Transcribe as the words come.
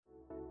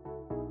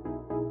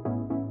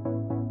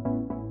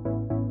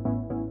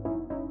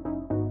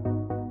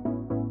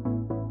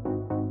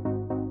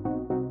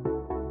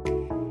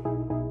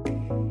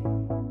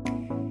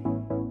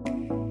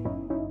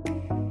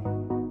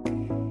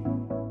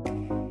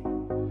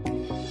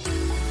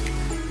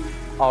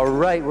All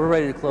right, we're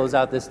ready to close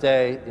out this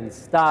day in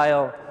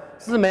style.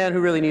 This is a man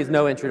who really needs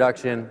no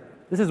introduction.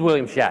 This is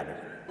William Shatner.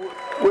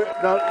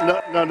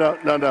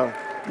 No.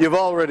 You've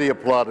already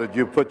applauded.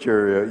 You put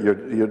your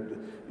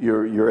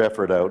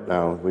effort out.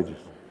 Now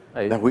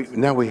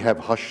now we have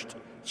hushed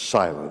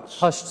silence.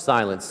 Hushed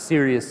silence,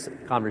 serious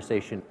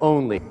conversation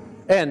only.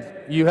 And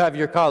you have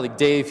your colleague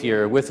Dave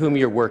here, with whom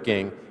you're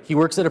working. He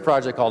works at a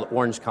project called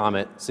Orange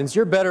Comet. Since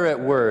you're better at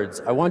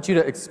words, I want you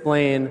to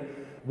explain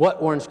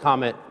what Orange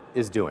Comet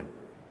is doing.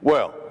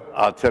 Well,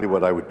 I'll tell you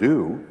what I would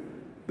do.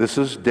 This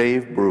is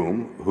Dave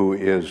Broom, who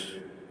is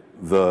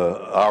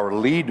our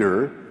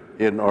leader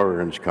in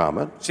Orange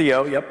Comet.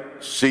 CEO,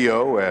 yep.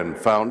 CEO and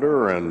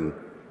founder and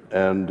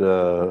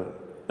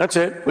that's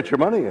it. Put your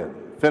money in.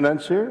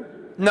 Financier?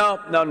 No.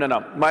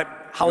 My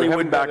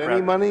Hollywood background.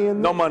 Any money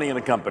in? No money in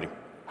the company.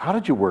 How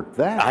did you work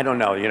that? I don't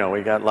know.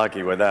 We got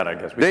lucky with that, I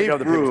guess. Dave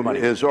Broom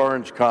is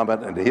Orange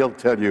Comet, and he'll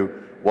tell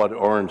you what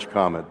Orange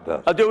Comet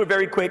does. I'll do it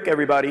very quick,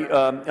 everybody.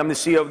 I'm the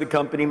CEO of the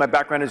company. My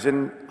background is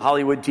in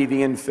Hollywood,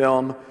 TV, and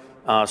film.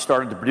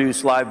 Started to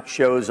produce live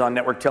shows on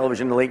network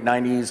television in the late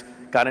 90s.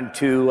 Got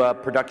into a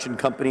production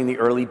company in the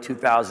early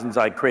 2000s.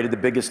 I created The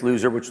Biggest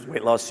Loser, which was a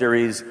weight loss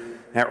series.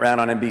 That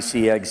ran on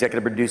NBC. I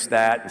executive produced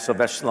that. And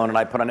Sylvester Stallone and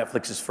I put on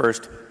Netflix's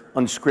first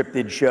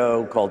unscripted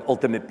show called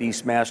Ultimate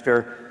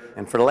Beastmaster.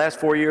 And for the last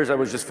 4 years, I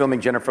was just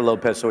filming Jennifer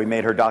Lopez, so we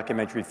made her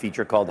documentary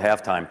feature called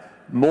Halftime.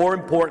 More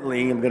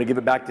importantly, I'm going to give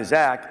it back to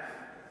Zach,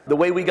 the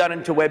way we got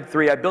into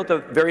Web3, I built a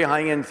very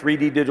high-end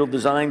 3D digital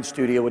design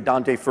studio with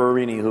Dante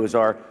Ferrarini, who is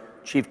our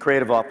Chief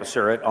Creative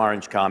Officer at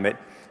Orange Comet,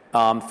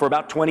 for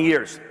about 20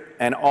 years.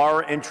 And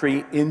our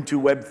entry into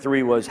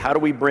Web3 was, how do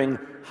we bring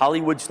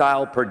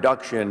Hollywood-style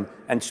production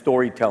and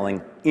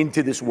storytelling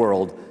into this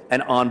world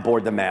and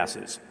onboard the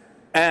masses?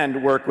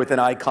 And work with an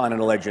icon and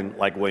a legend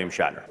like William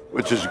Shatner.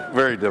 Which is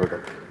very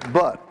difficult.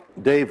 But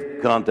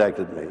Dave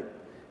contacted me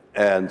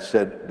and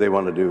said they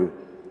want to do,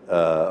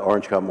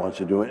 Orange Comet wants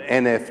to do an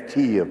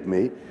NFT of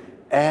me.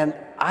 And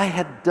I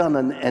had done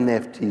an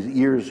NFT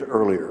years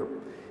earlier.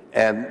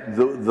 And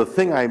the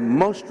thing I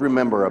most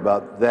remember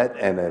about that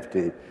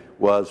NFT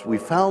was we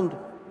found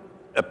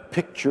a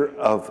picture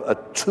of a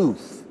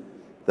tooth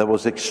that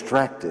was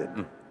extracted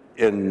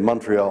in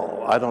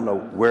Montreal. I don't know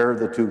where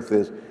the tooth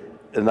is.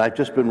 And I've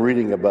just been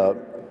reading about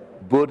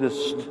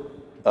Buddhist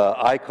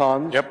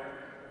icons. Yep.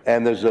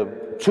 And there's a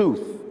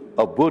tooth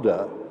of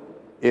Buddha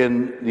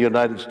in the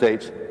United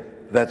States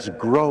that's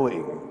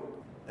growing.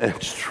 And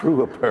it's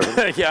true,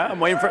 apparently. Yeah, I'm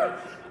waiting for...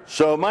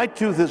 So my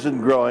tooth isn't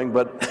growing,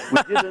 but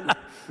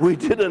we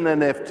did an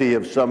NFT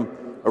of some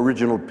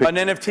original picture. An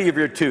NFT of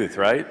your tooth,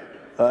 right?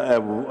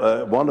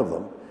 One of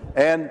them.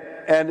 And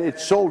it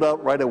sold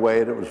out right away,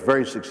 and it was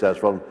very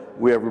successful.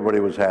 Everybody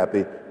was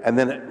happy, and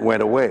then it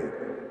went away.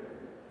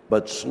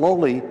 But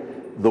slowly,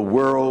 the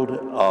world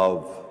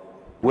of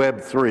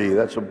Web3,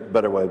 that's a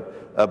better way,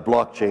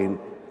 blockchain,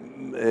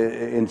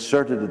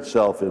 inserted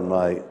itself in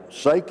my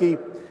psyche.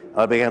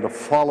 I began to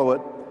follow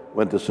it,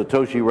 went to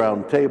Satoshi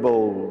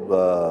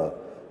Roundtable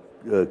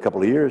a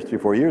couple of years,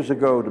 3-4 years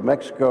ago, to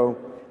Mexico,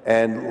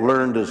 and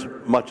learned as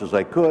much as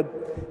I could,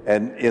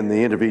 and in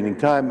the intervening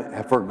time,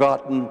 have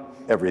forgotten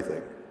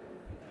everything.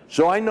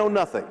 So I know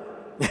nothing.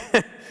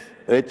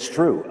 It's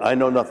true. I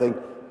know nothing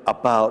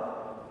about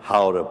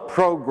how to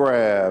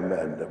program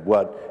and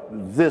what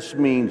this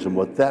means and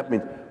what that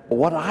means. But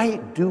what I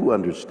do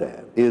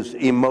understand is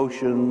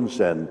emotions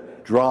and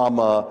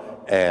drama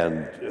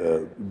and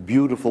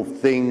beautiful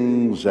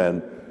things,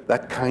 and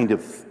that kind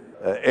of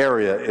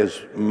area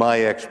is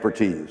my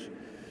expertise.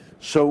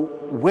 So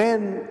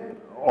when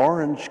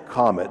Orange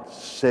Comet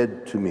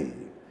said to me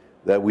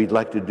that we'd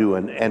like to do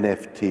an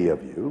NFT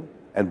of you,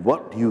 and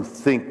what do you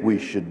think we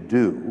should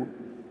do,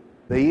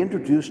 they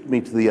introduced me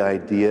to the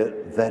idea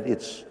that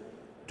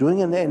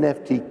doing an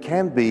NFT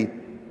can be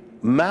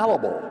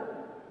malleable,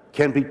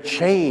 can be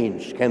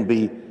changed, can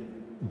be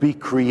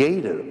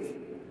creative.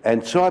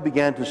 And so I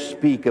began to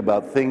speak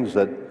about things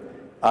that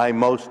I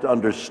most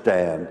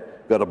understand.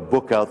 Got a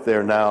book out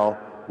there now,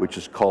 which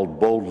is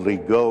called Boldly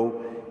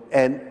Go.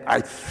 And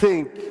I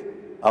think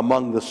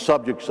among the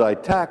subjects I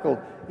tackle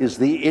is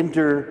the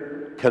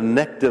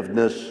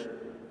interconnectiveness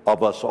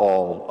of us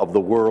all, of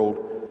the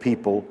world,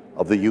 people,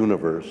 of the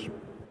universe.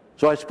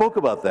 So I spoke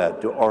about that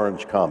to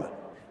Orange Comet.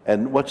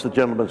 And what's the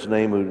gentleman's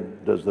name who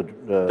does the...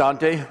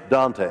 Dante.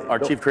 Dante. Our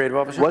Chief Creative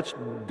Officer. What's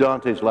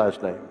Dante's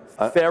last name?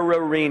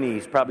 Ferrarini.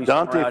 He's probably...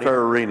 Dante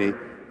Ferrarini,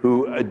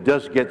 who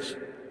does get...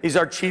 He's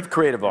our Chief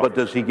Creative Officer. But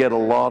does he get a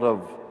lot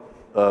of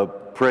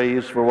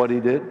praise for what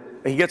he did?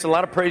 He gets a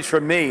lot of praise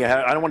from me.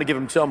 I don't want to give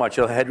him so much.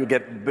 He'll head will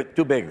get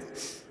too big.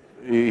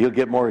 He'll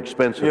get more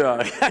expensive. Yeah,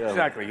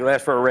 exactly. He'll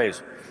ask for a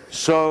raise.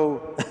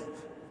 So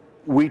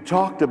we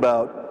talked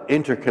about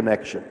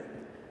interconnection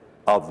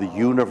of the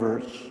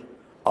universe,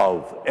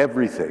 of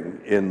everything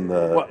in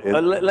the...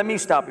 let me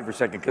stop you for a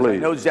second, because I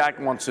know Zach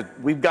wants to...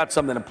 We've got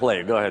something to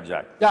play. Go ahead,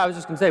 Zach. Yeah, I was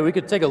just going to say, we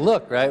could take a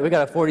look, right? We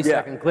got a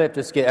 40-second clip,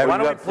 just get everything.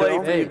 Why don't we play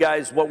for you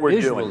guys what we're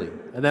visually doing?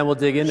 And then we'll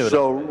dig into it.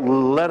 So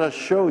let us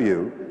show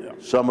you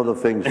some of the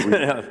things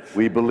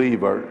we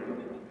believe are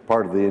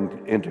part of the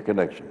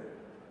interconnection.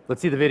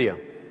 Let's see the video.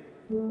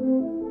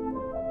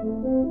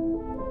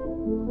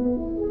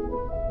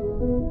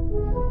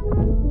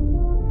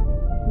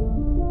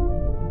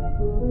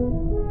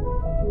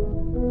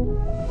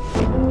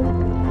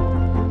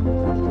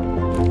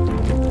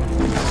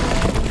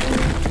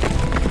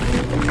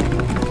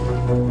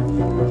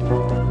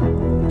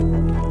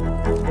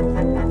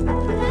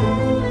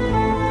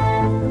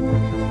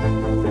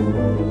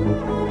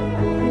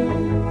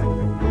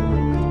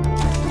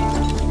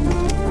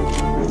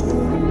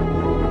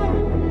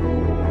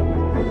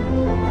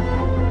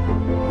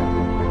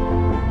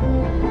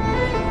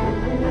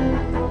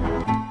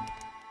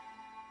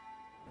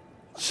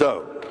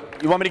 So,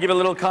 You want me to give a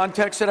little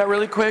context to that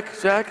really quick,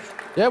 Zach?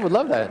 Yeah, would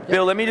love that. Yeah.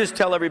 Bill, let me just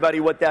tell everybody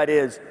what that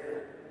is.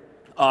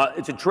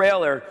 It's a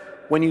trailer.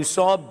 When you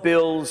saw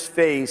Bill's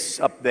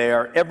face up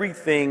there,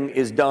 everything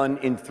is done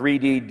in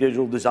 3D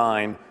digital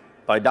design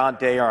by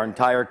Dante, our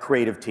entire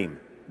creative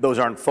team. Those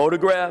aren't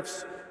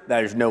photographs.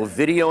 There's no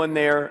video in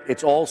there.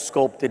 It's all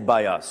sculpted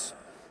by us.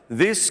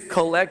 This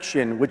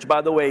collection, which by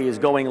the way is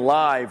going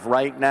live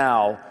right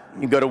now,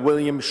 you can go to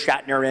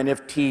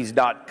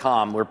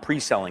WilliamShatnerNFTs.com. We're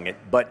pre-selling it,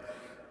 but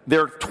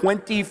there are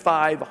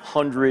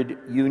 2,500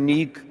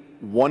 unique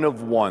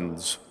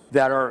one-of-ones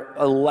that are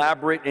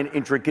elaborate and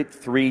intricate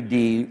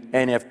 3D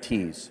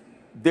NFTs.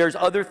 There's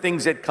other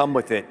things that come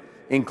with it,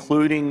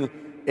 including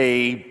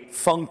a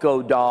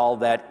Funko doll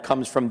that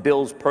comes from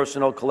Bill's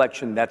personal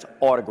collection that's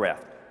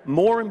autographed.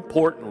 More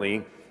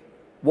importantly,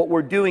 what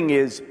we're doing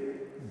is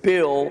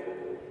Bill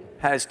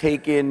has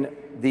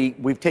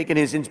we've taken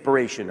his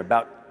inspiration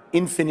about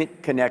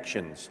infinite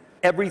connections.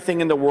 Everything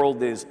in the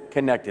world is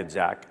connected,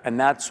 Zach, and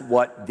that's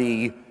what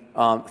the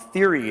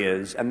theory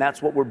is, and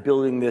that's what we're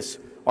building this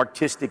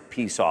artistic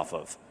piece off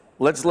of.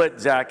 Let's let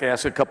Zach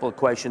ask a couple of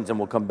questions, and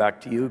we'll come back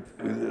to you.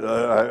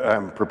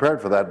 I'm prepared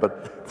for that,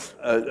 but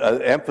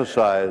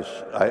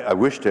I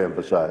wish to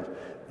emphasize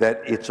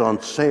that it's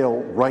on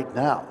sale right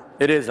now.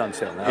 It is on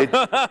sale now.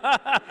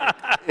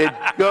 It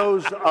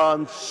goes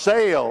on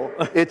sale.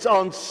 It's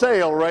on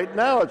sale right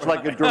now. It's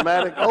like a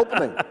dramatic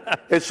opening.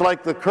 It's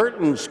like the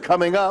curtains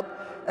coming up.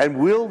 And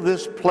will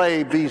this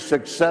play be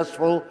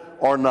successful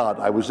or not?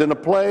 I was in a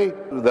play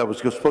that was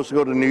supposed to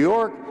go to New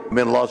York. I'm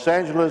in Los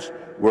Angeles.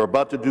 We're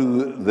about to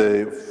do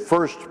the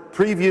first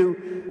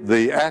preview.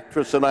 The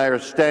actress and I are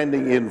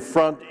standing in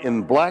front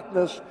in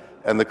blackness,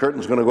 and the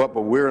curtain's going to go up,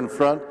 but we're in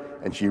front.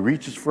 And she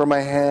reaches for my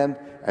hand,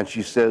 and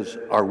she says,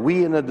 "Are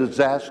we in a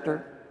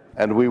disaster?"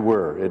 And we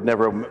were. It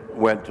never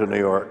went to New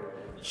York.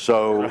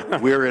 So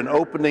we're in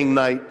opening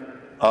night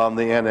on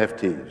the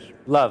NFTs.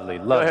 Lovely,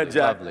 lovely, ahead,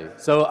 Jack. lovely.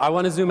 So I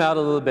want to zoom out a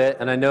little bit,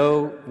 and I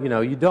know,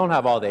 you don't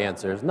have all the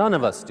answers. None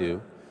of us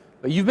do.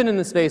 But you've been in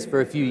the space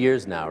for a few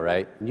years now,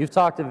 right? And you've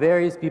talked to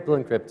various people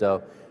in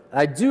crypto. And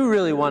I do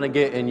really want to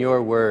get in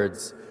your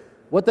words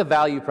what the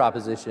value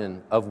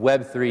proposition of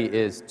Web3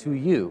 is to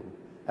you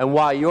and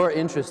why you're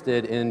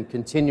interested in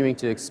continuing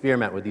to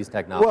experiment with these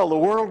technologies. Well, the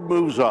world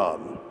moves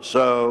on.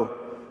 So,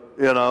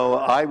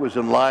 I was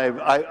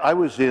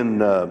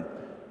in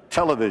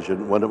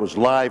television when it was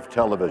live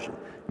television.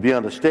 Be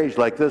on a stage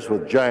like this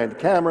with giant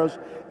cameras,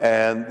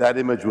 and that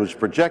image was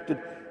projected,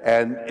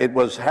 and it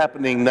was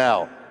happening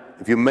now.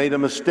 If you made a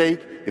mistake,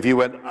 if you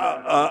went,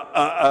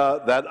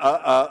 that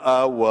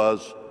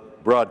was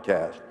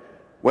broadcast.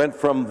 Went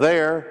from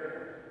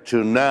there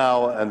to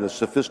now and the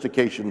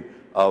sophistication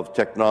of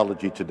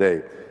technology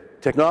today.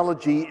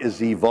 Technology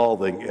is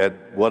evolving at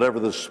whatever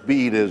the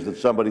speed is that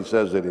somebody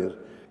says it is.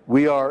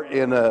 We are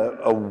in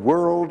a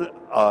world,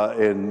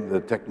 in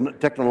the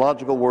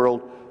technological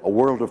world, a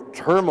world of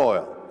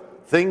turmoil.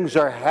 Things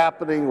are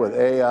happening with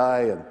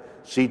AI and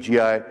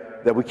CGI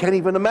that we can't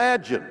even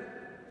imagine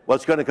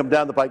what's going to come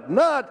down the pike.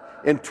 Not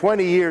in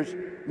 20 years,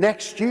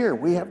 next year.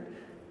 We have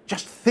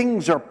just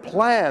things are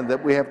planned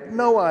that we have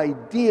no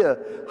idea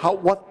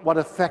what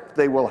effect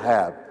they will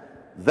have.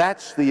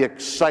 That's the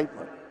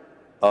excitement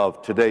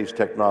of today's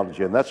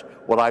technology, and that's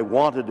what I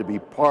wanted to be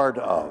part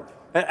of.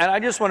 And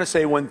I just want to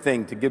say one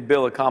thing to give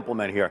Bill a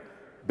compliment here.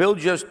 Bill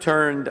just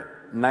turned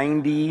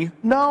 90.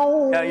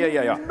 No.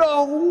 Yeah.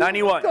 No.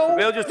 91.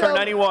 Bill just turned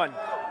 91.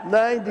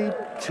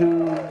 92.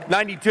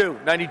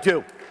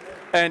 92.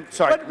 And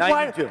sorry, But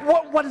 92.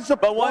 What is applause?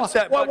 But one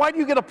sec, Why do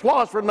you get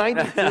applause for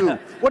 92?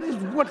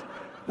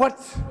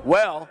 What?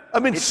 Well, I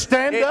mean,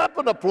 stand up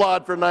and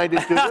applaud for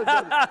 92.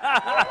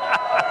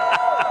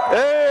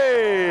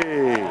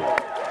 Hey!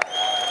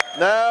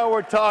 Now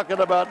we're talking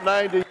about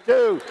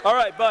 92. All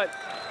right, but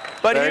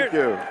Thank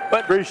you.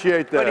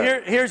 Appreciate that.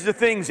 But here's the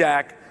thing,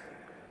 Zach.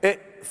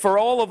 For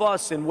all of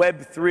us in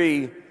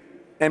Web3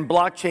 and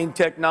blockchain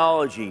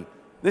technology,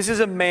 this is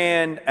a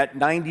man at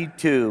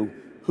 92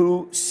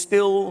 who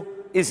still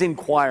is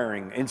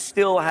inquiring and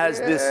still has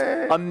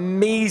this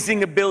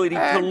amazing ability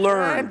to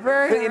learn,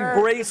 to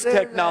embrace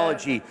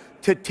technology,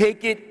 to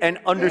take it and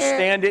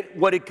understand it,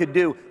 what it could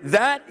do.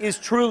 That is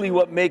truly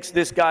what makes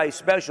this guy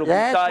special,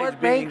 besides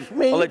being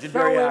a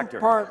legendary actor.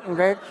 That's important.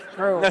 That's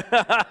true.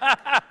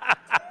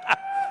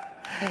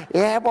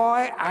 yeah,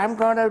 boy, I'm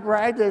going to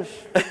ride this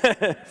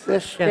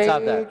stage. Can't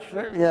stop that.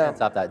 Yeah. Can't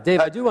stop that. Dave,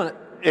 I do want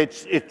to.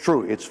 It's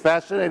true. It's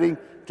fascinating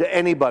to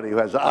anybody who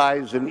has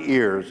eyes and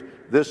ears.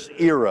 This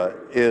era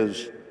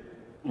is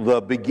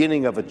the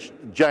beginning of a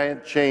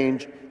giant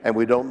change, and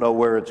we don't know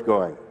where it's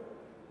going.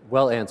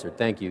 Well answered.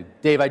 Thank you.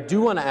 Dave, I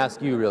do want to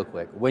ask you real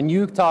quick. When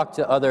you talk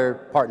to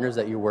other partners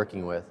that you're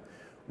working with,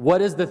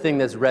 what is the thing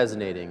that's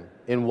resonating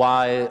in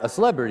why a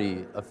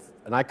celebrity,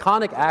 an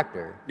iconic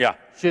actor,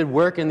 should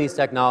work in these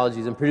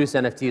technologies and produce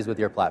NFTs with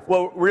your platform?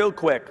 Well, real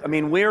quick, I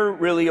mean, we're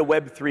really a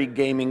Web3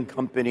 gaming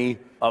company,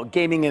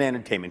 gaming and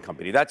entertainment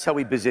company. That's how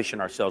we position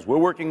ourselves. We're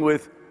working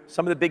with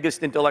some of the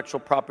biggest intellectual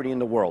property in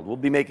the world. We'll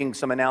be making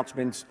some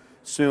announcements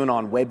soon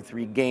on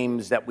Web3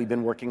 games that we've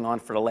been working on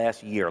for the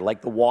last year,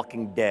 like The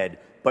Walking Dead,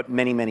 but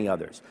many, many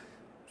others.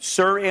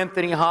 Sir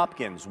Anthony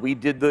Hopkins, we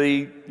did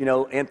the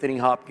Anthony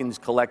Hopkins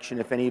collection,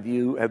 if any of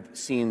you have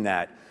seen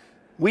that.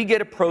 We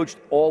get approached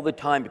all the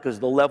time because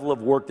the level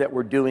of work that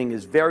we're doing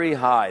is very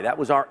high. That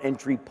was our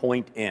entry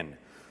point in.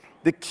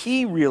 The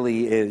key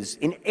really is,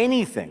 in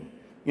anything,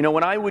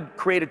 when I would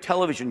create a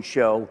television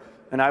show,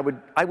 and I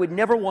would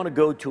never want to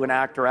go to an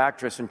actor or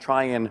actress and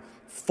try and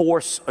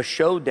force a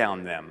show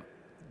down them.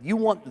 You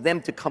want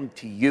them to come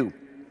to you.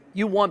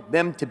 You want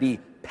them to be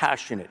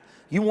passionate.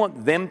 You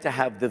want them to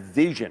have the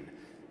vision.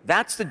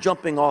 That's the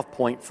jumping off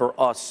point for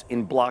us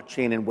in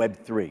blockchain and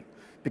Web3.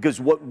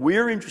 Because what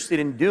we're interested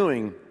in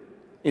doing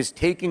is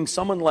taking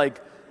someone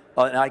like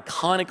an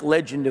iconic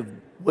legend of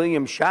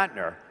William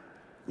Shatner,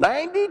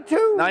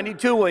 92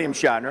 William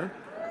Shatner,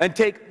 and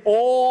take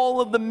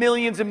all of the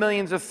millions and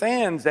millions of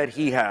fans that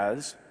he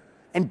has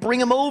and bring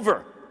them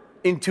over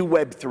into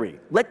Web3.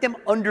 Let them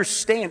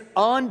understand,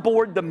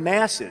 onboard the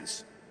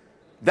masses.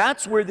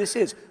 That's where this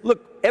is.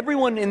 Look,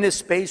 everyone in this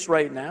space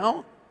right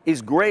now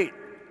is great,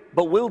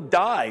 but we'll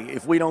die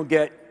if we don't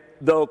get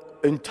the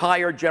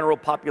entire general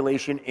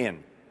population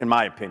in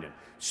my opinion.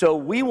 So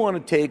we want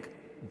to take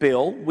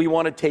Bill, we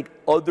want to take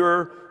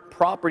other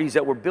properties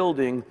that we're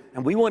building,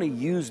 and we want to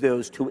use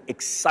those to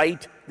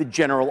excite the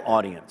general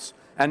audience.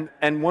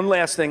 And one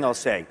last thing I'll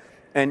say,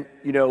 and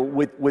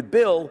with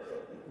Bill,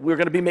 we're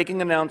going to be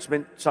making an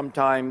announcement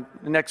sometime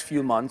in the next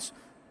few months.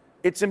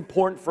 It's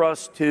important for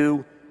us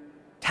to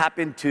tap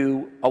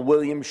into a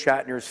William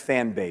Shatner's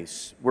fan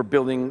base. We're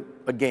building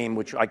a game,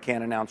 which I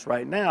can't announce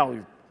right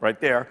now, right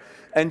there.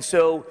 And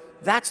so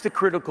that's the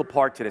critical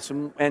part to this.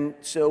 And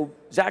so,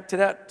 Zach, to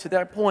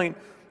that point,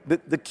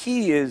 the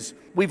key is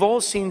we've all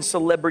seen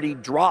celebrity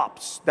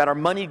drops that are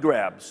money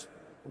grabs.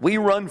 We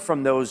run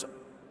from those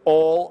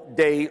all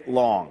day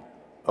long.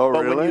 Oh,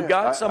 but really? When you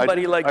got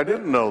somebody like I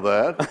didn't know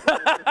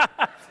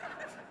that.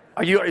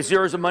 Is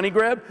yours a money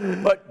grab?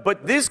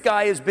 But this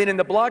guy has been in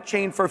the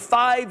blockchain for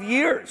 5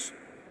 years.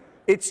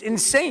 It's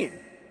insane.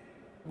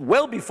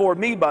 Well before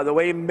me, by the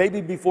way,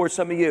 maybe before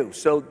some of you.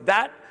 So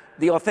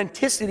the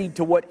authenticity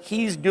to what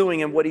he's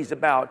doing and what he's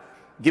about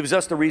gives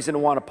us the reason to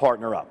want to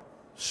partner up.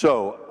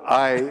 So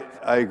I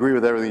agree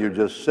with everything you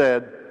just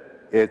said.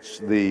 It's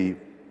the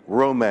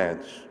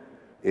romance.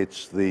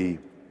 It's the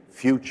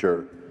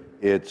future.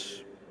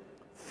 It's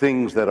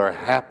things that are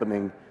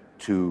happening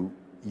to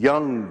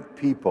young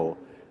people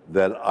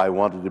that I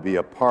wanted to be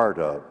a part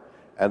of.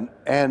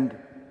 And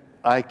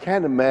I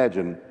can't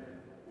imagine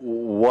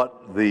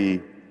what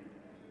the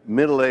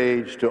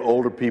middle-aged to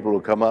older people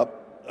who come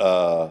up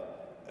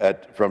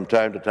from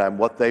time to time,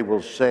 what they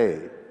will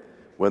say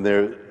when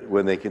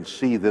they can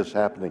see this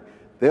happening.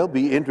 They'll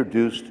be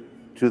introduced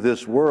to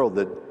this world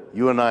that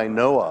you and I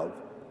know of,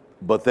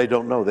 but they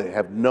don't know. They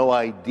have no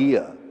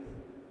idea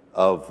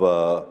of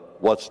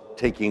what's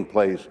taking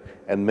place.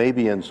 And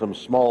maybe in some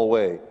small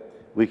way,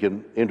 we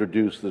can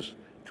introduce this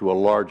to a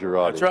larger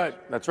audience.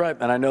 That's right.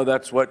 And I know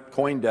that's what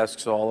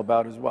CoinDesk's all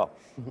about as well.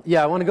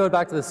 Yeah, I want to go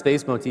back to the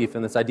space motif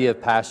and this idea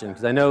of passion,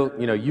 because I know,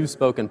 you've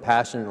spoken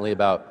passionately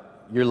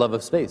about your love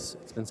of space.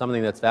 It's been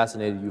something that's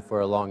fascinated you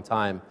for a long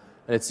time,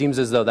 and it seems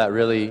as though that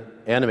really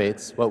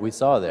animates what we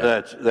saw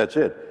there. That's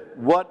it.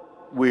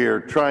 What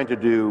we're trying to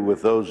do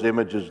with those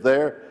images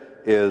there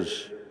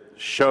is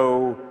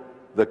show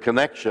the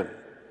connection,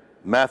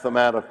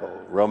 mathematical,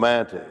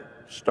 romantic,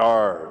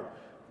 star,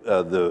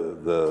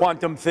 the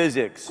quantum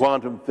physics,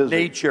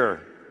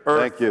 nature,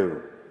 Earth. Thank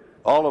you.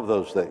 All of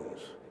those things.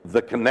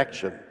 The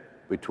connection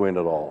between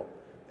it all.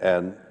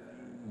 And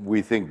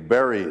we think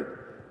buried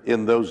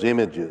in those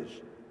images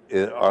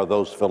are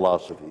those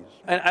philosophies.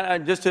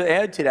 And just to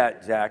add to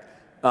that, Zach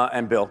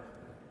and Bill,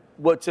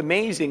 what's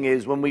amazing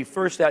is when we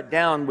first sat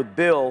down with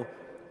Bill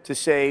to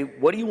say,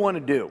 what do you want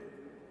to do?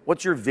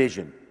 What's your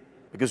vision?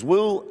 Because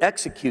we'll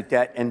execute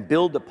that and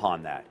build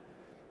upon that.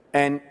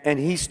 And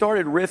he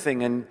started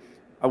riffing, and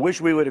I wish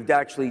we would have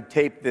actually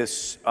taped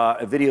this,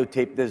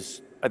 videotaped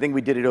this. I think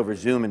we did it over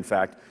Zoom, in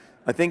fact.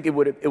 I think it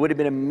would have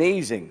been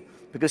amazing,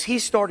 because he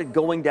started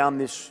going down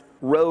this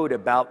road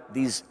about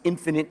these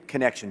infinite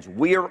connections.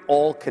 We are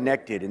all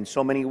connected in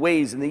so many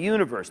ways in the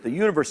universe. The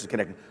universe is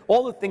connected.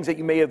 All the things that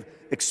you may have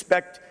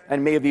expect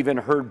and may have even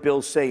heard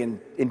Bill say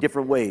in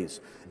different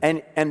ways.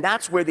 And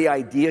that's where the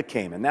idea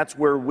came, and that's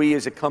where we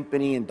as a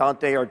company, and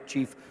Dante, our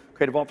chief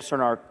creative officer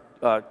in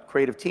our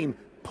creative team,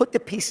 put the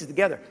pieces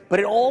together. But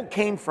it all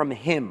came from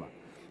him.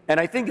 And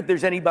I think if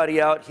there's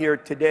anybody out here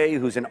today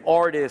who's an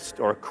artist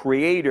or a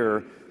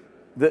creator,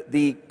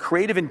 the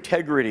creative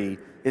integrity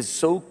is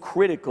so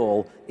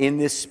critical in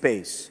this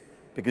space,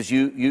 because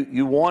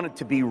you want it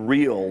to be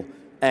real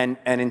and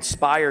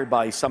inspired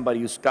by somebody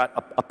who's got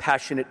a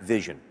passionate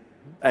vision.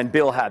 And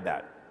Bill had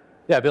that.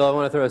 Yeah, Bill, I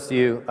want to throw this to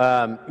you.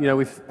 You know,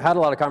 we've had a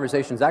lot of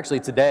conversations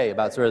actually today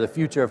about sort of the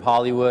future of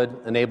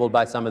Hollywood enabled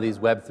by some of these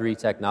Web3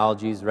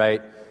 technologies,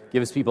 right?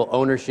 Gives people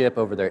ownership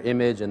over their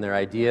image and their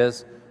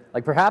ideas,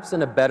 like perhaps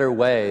in a better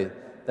way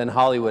than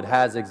Hollywood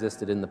has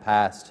existed in the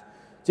past. Do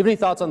you have any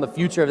thoughts on the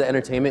future of the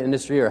entertainment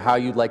industry or how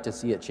you'd like to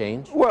see it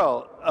change?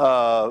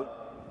 Well,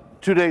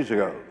 2 days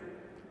ago,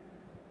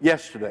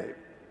 yesterday,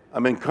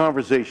 I'm in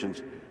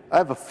conversations. I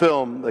have a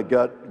film that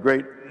got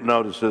great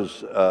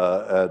notices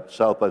at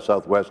South by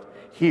Southwest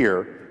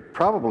here,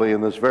 probably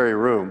in this very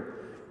room.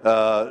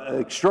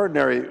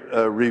 Extraordinary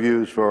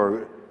reviews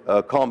for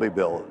Call Me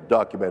Bill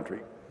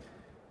documentary.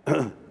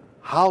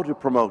 How to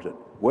promote it?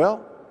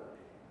 Well,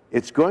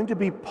 it's going to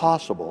be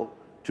possible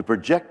to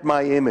project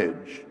my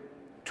image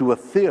to a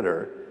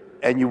theater,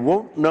 and you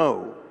won't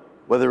know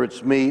whether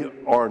it's me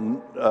or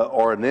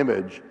an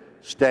image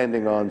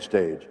standing on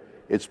stage.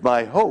 It's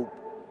my hope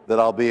that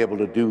I'll be able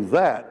to do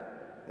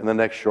that in the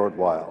next short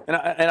while. And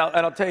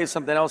I'll tell you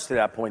something else to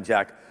that point,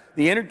 Jack.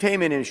 The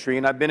entertainment industry,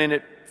 and I've been in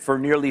it for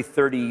nearly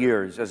 30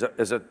 years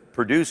as a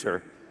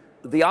producer,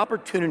 the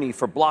opportunity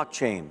for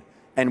blockchain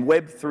and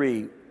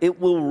Web3, it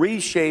will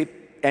reshape,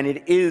 and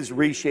it is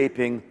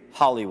reshaping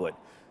Hollywood.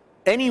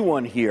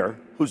 Anyone here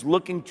who's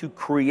looking to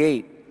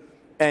create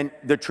and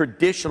the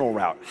traditional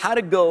route, how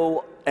to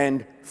go,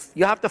 and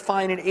you have to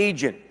find an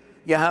agent.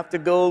 You have to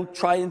go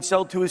try and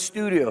sell to a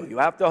studio. You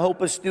have to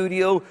hope a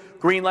studio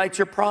greenlights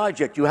your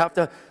project.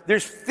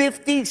 There's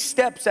 50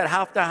 steps that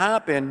have to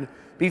happen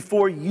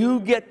before you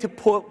get to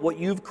put what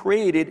you've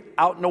created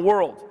out in the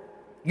world.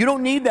 You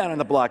don't need that on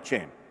the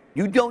blockchain.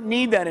 You don't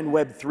need that in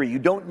Web3. You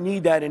don't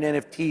need that in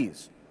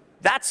NFTs.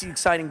 That's the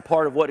exciting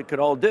part of what it could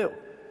all do.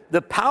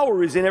 The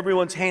power is in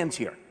everyone's hands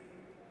here.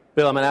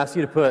 Bill, I'm going to ask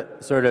you to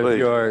put sort of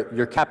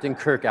your Captain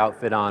Kirk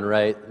outfit on,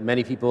 right?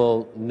 Many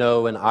people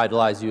know and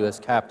idolize you as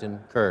Captain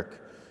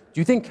Kirk.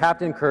 Do you think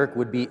Captain Kirk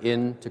would be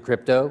into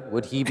crypto?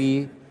 Would he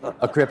be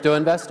a crypto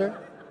investor?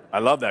 I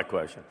love that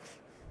question.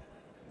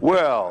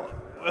 Well,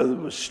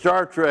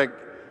 Star Trek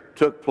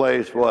took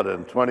place, what,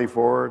 in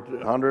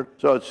 2400?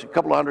 So it's a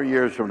couple of hundred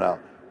years from now.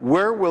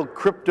 Where will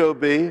crypto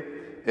be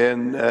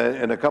in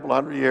a couple of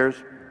hundred years?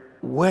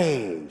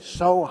 Way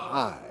so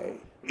high.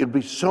 It'd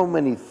be so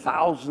many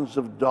thousands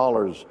of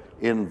dollars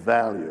in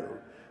value,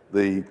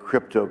 the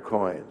crypto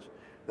coins,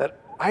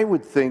 that I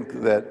would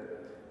think that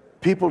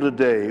people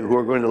today who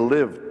are going to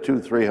live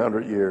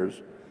 200-300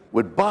 years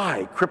would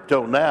buy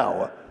crypto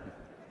now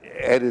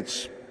at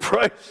its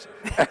price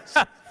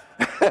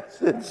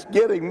as it's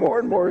getting more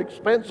and more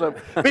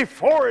expensive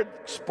before it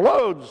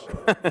explodes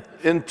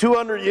in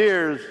 200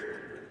 years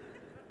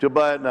to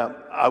buy it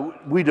now.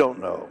 We don't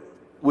know.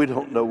 We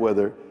don't know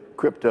whether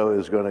crypto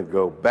is going to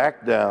go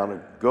back down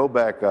and go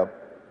back up.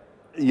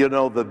 You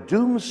know, the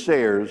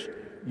doomsayers,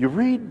 you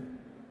read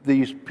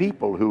these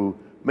people who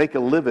make a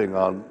living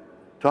on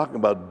talking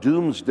about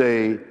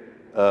doomsday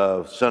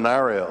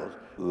scenarios,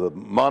 the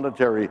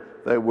monetary,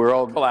 that we're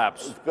all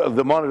collapse.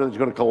 The monetary is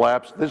going to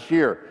collapse this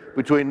year.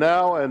 Between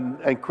now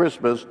and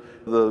Christmas,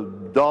 the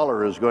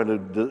dollar is going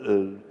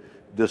to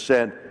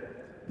descend.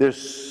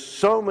 There's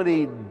so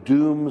many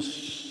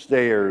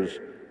doomsayers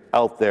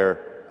out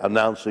there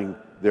announcing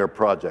their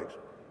projects.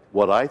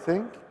 What I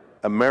think,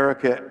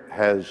 America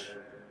has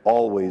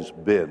always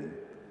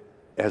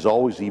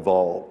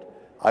evolved.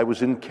 I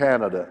was in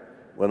Canada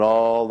when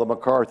all the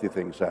McCarthy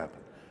things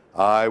happened.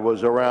 I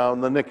was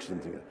around the Nixon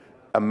thing.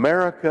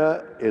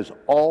 America is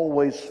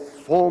always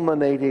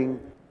fulminating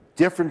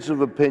difference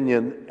of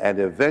opinion, and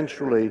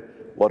eventually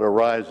what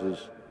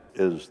arises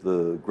is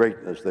the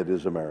greatness that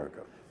is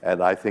America.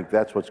 And I think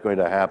that's what's going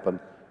to happen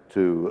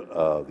to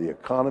the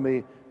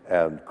economy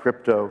and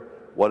crypto.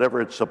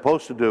 Whatever it's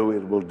supposed to do,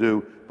 it will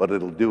do, but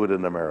it'll do it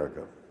in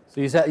America.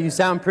 So you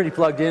sound pretty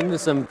plugged into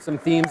some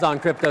themes on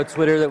crypto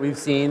Twitter that we've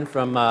seen,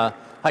 from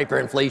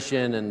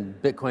hyperinflation and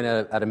Bitcoin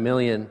at $1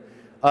 million.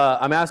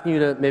 I'm asking you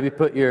to maybe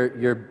put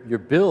your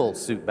Bill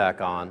suit back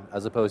on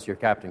as opposed to your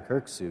Captain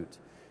Kirk suit.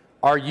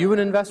 Are you an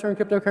investor in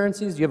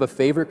cryptocurrencies? Do you have a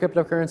favorite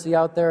cryptocurrency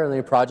out there?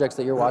 Any projects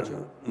that you're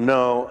watching?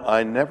 No,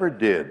 I never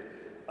did.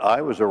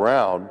 I was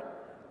around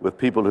with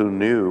people who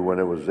knew when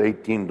it was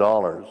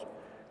 $18,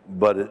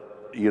 but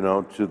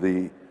to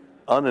the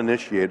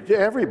uninitiated, to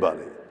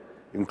everybody,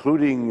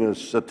 including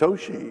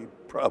Satoshi,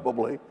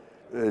 probably.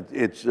 What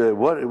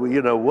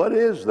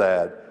is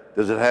that?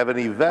 Does it have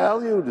any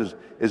value?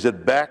 Is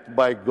it backed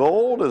by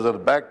gold? Is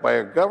it backed by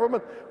a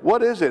government?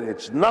 What is it?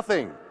 It's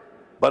nothing,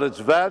 but it's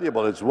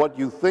valuable. It's what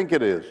you think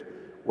it is.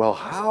 Well,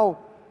 how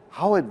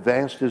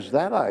advanced is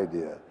that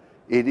idea?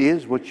 It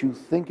is what you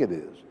think it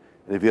is.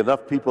 And if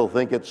enough people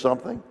think it's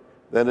something,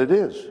 then it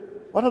is.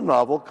 What a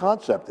novel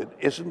concept. It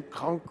isn't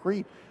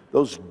concrete.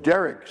 those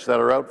derricks that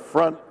are out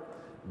front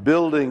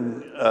building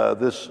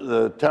this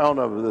town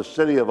of the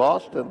city of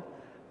Austin,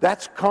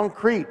 that's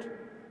concrete.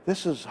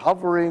 This is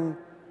hovering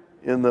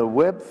in the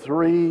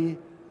Web3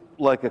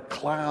 like a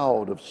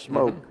cloud of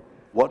smoke.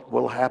 What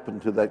will happen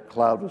to that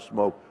cloud of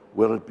smoke?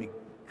 Will it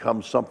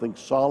become something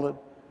solid?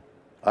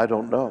 I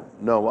don't know.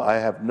 No, I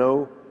have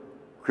no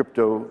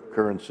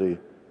cryptocurrency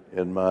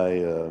in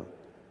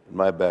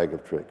my bag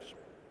of tricks.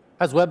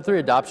 Has Web3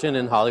 adoption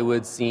in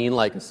Hollywood seen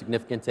like a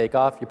significant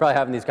takeoff? You're probably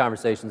having these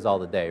conversations all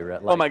the day,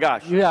 right? Like, oh my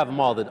gosh. You have them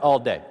all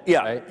day. Yeah,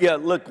 right? yeah.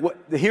 Look,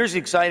 here's the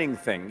exciting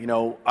thing. You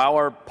know,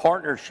 our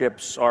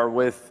partnerships are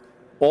with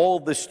all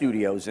the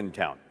studios in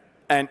town.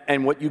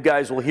 And what you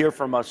guys will hear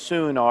from us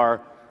soon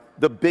are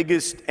the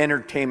biggest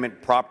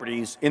entertainment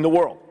properties in the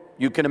world.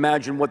 You can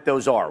imagine what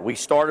those are. We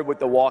started with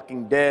The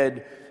Walking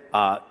Dead,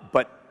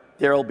 but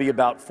there'll be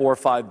about 4 or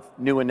 5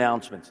 new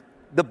announcements.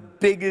 The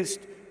biggest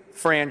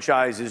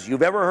franchises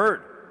you've ever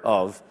heard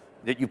of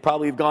that you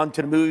probably have gone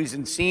to the movies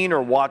and seen or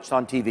watched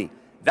on TV.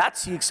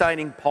 That's the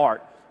exciting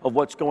part of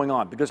what's going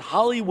on, because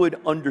Hollywood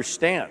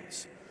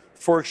understands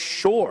for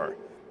sure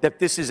that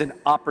this is an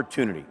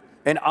opportunity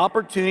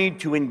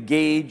to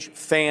engage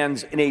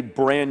fans in a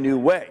brand new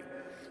way.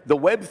 The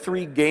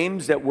Web3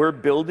 games that we're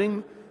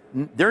building,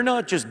 they're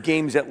not just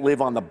games that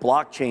live on the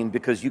blockchain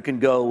because you can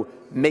go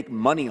make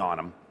money on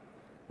them,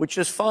 which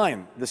is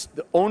fine.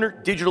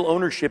 Digital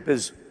ownership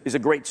is a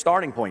great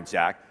starting point,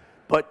 Zach.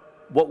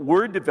 But what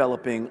we're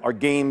developing are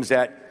games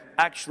that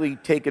actually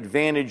take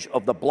advantage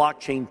of the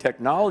blockchain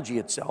technology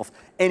itself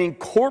and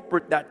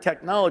incorporate that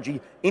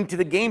technology into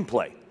the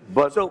gameplay.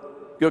 But so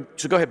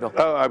go ahead, Bill.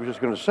 I was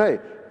just going to say,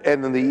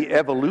 and in the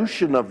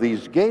evolution of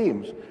these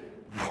games,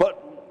 what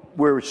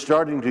we're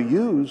starting to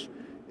use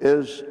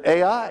is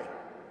AI.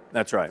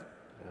 That's right.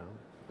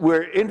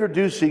 We're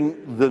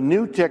introducing the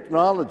new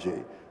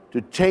technology to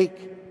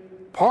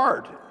take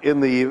part in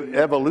the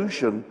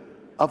evolution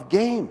of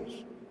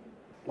games.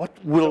 What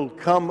will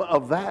come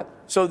of that?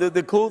 So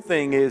the cool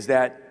thing is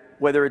that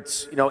whether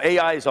it's,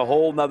 AI is a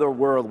whole nother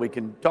world we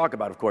can talk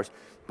about, of course,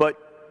 but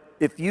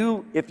if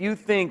you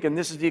think, and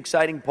this is the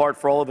exciting part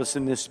for all of us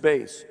in this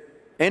space,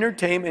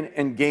 entertainment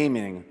and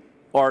gaming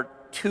are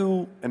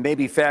 2, and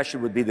maybe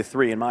fashion would be the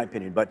 3 in my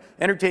opinion, but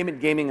entertainment,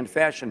 gaming, and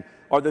fashion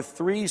are the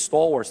 3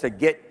 stalwarts that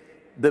get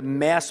the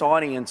mass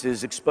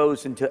audiences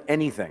exposed into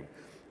anything.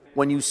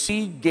 When you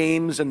see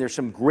games, and there's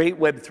some great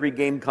Web3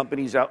 game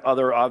companies out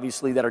there,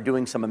 obviously, that are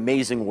doing some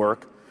amazing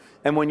work,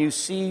 and when you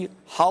see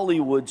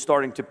Hollywood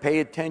starting to pay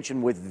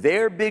attention with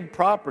their big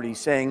property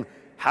saying,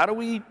 how do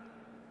we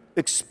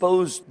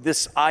expose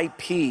this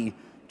IP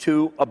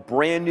to a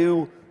brand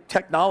new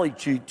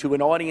technology, to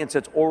an audience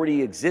that's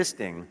already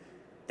existing,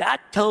 that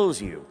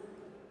tells you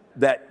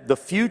that the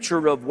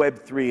future of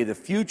Web3, the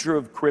future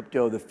of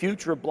crypto, the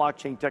future of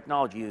blockchain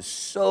technology is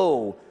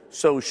so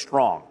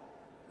strong.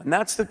 And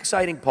that's the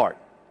exciting part.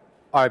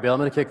 All right, Bill, I'm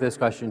going to kick this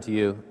question to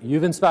you.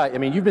 You've been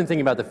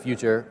thinking about the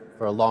future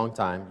for a long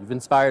time. You've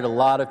inspired a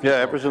lot of people.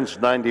 Yeah, ever since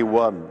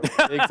 '91.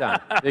 Big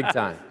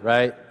time,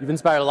 right? You've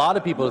inspired a lot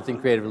of people to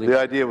think creatively. The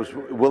idea was,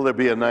 will there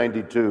be a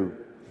 '92?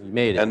 You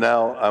made it. And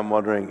now I'm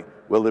wondering,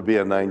 will there be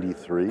a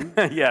 '93?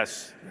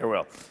 Yes, there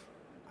will.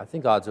 I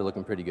think odds are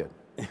looking pretty good.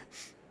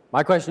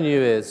 My question to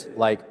you is,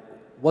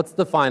 what's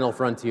the final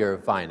frontier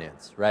of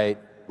finance, right?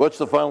 What's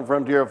the final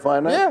frontier of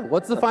finance? Yeah,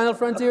 what's the final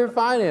frontier of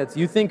finance?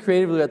 You think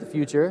creatively about the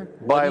future.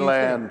 Buy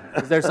land.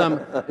 Is there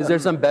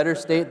some better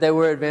state that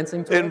we're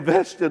advancing to?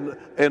 Invest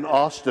in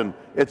Austin.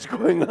 It's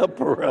going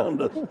up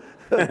around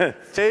us.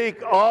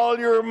 Take all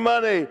your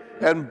money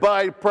and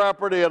buy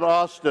property in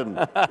Austin.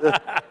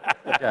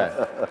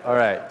 Okay. All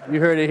right. You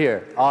heard it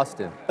here.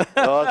 Austin.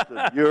 Austin.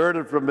 You heard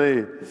it from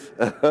me.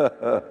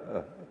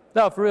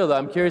 No, for real though.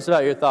 I'm curious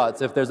about your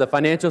thoughts. If there's a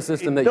financial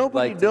system that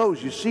nobody you'd like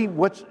knows. You see,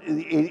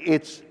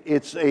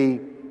 it's a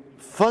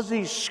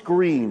fuzzy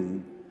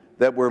screen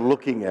that we're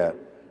looking at.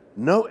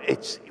 No,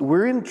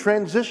 we're in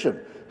transition.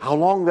 How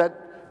long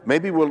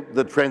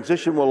the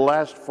transition will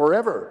last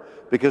forever,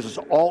 because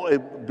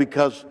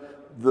because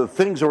the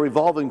things are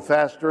evolving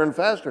faster and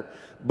faster.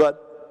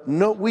 But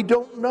no, we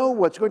don't know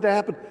what's going to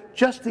happen.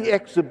 Just the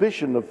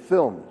exhibition of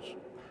films.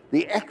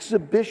 The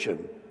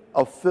exhibition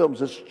of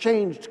films has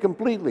changed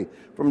completely,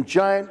 from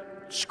giant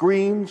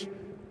screens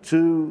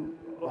to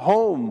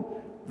home.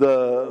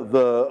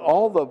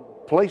 All the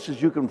places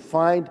you can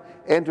find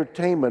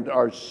entertainment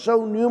are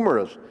so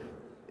numerous.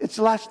 It's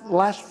the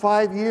last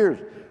 5 years.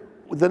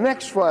 The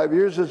next 5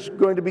 years is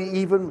going to be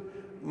even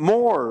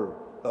more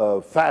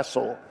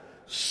facile.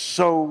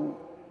 So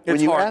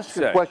when you ask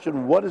the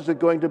question, what is it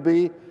going to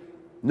be?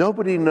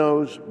 Nobody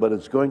knows, but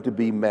it's going to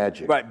be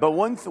magic. Right, but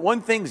one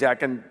thing,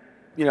 Zach, and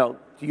to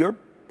your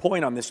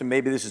point on this, and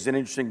maybe this is an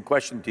interesting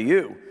question to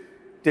you,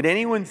 did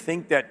anyone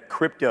think that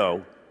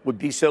crypto would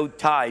be so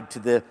tied to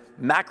the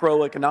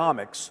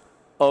macroeconomics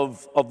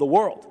of the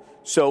world?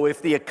 So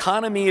if the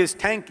economy is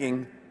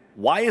tanking,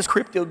 Why is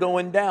crypto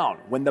going down?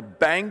 When the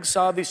banks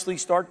obviously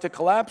start to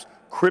collapse,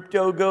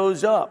 crypto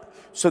goes up.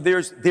 So there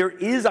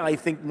is, I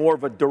think, more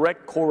of a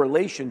direct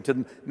correlation to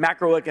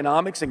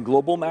macroeconomics and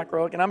global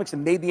macroeconomics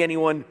than maybe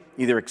anyone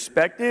either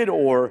expected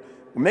or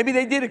maybe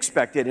they did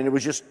expect it and it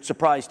was just a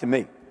surprise to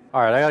me.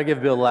 All right, I got to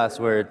give Bill the last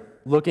word.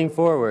 Looking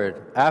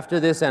forward, after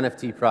this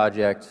NFT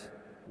project,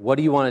 what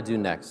do you want to do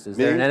next? Is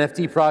there an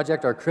NFT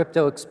project or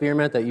crypto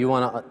experiment that you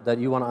want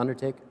to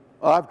undertake?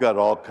 I've got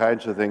all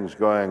kinds of things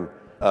going.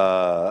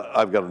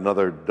 I've got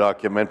another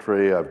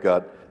documentary. I've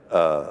got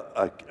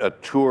a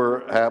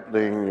tour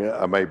happening.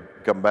 I may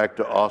come back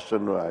to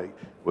Austin. I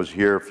was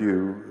here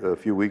a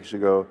few weeks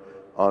ago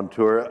on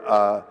tour.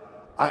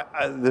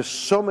 There's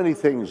so many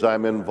things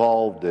I'm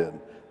involved in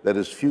that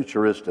is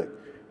futuristic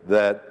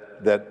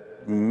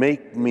that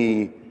make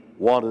me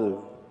want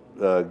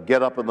to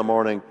get up in the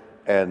morning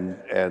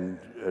and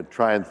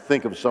try and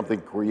think of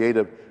something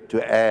creative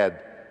to add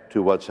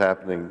to what's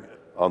happening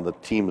on the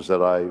teams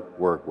that I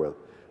work with.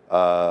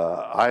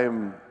 I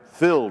am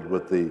filled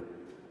with the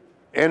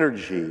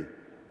energy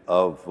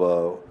of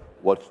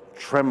what's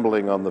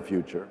trembling on the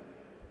future.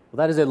 Well,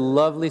 that is a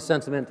lovely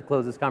sentiment to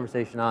close this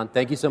conversation on.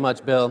 Thank you so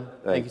much, Bill.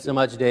 Thank you so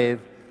much,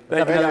 Dave.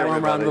 Let's have another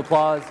warm round of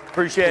applause.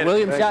 Appreciate it.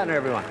 William Shatner,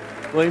 everyone.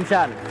 William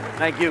Shatner.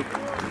 Thank you.